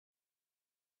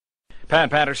Pat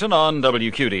Patterson on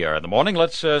WQDR in the morning.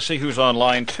 Let's see who's on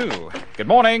line 2. Good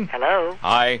morning. Hello.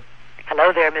 Hi.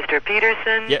 Hello there, Mr.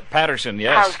 Peterson. Yeah, Patterson,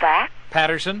 yes. How's that?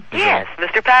 Patterson? Yes,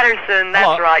 Mr. Patterson. That's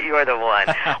Hello. right, you're the one.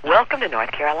 Welcome to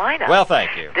North Carolina. Well,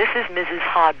 thank you. This is Mrs.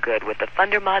 Hoggood with the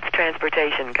Fundermontz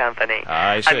Transportation Company.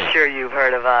 I see. I'm sure you've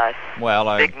heard of us.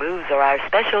 Well, Big moves are our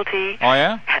specialty. Oh,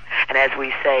 yeah? And as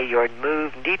we say, your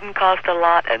move needn't cost a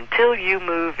lot until you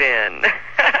move in.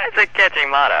 It's a catchy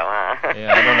motto, huh?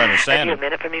 Yeah, I don't understand Have you a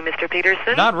minute for me, Mr.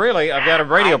 Peterson? Not really. I've got a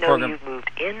radio I know program. You've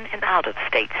moved in and out of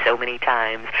state so many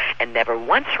times and never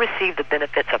once received the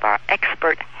benefits of our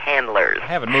expert handlers. I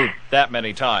haven't moved that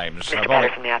many times. Mr.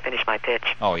 Patterson, may I finish my pitch?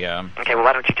 Oh, yeah. Okay, well,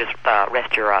 why don't you just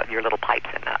rest your little pipes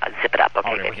and zip it up,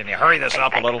 okay? Okay, can you hurry this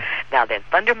up a little? Now then,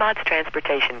 Fundermontz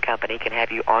Transportation Company can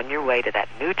have you on your way to that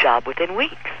new job within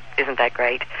weeks. Isn't that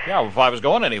great? Yeah, well, if I was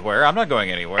going anywhere, I'm not going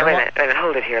anywhere. Wait a minute,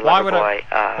 hold it here, Why lover would boy.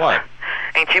 What?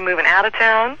 Ain't you moving out of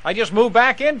town? I just moved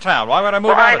back in town. Why would I move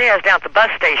well, out? Inez down at the bus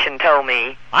station told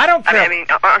me. I don't care. I mean,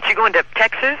 aren't you going to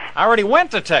Texas? I already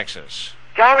went to Texas.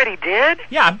 You already did?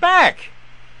 Yeah, I'm back.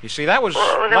 You see, that was...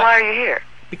 Well, then why are you here?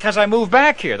 Because I moved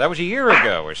back here. That was a year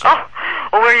ago or so. Oh,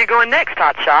 well, where are you going next,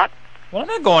 hotshot? Well, I'm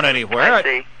not going anywhere. I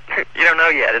see. You don't know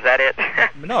yet, is that it?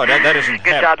 No, that isn't...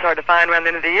 Good job's hard to find around the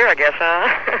end of the year, I guess, huh?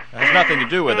 That has nothing to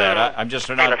do with that. I'm just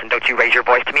not... Hey, listen, don't you raise your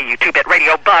voice to me, you two-bit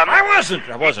radio bum. I wasn't.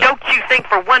 Don't you think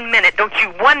for 1 minute, don't you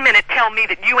 1 minute tell me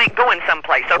that you ain't going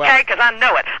someplace, okay? Because I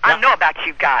know it. I know about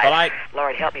you guys. But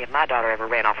Lord, help me if my daughter ever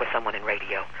ran off with someone in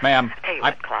radio. Ma'am... Tell you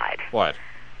what, Clyde. What?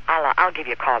 I'll give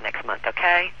you a call next month,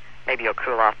 okay? Maybe you'll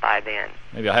cool off by then.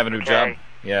 Maybe I'll have a new job?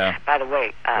 Yeah. By the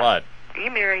way, what? Are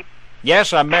you married?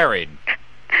 Yes, I'm married.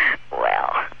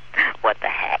 Well, what the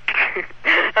heck?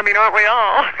 I mean, aren't we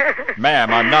all?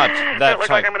 Ma'am, I'm not that Don't look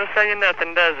type. like I'm going to sell you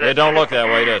nothing, does it? It don't look that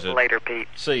way, does it? Later, Pete.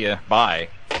 See ya. Bye.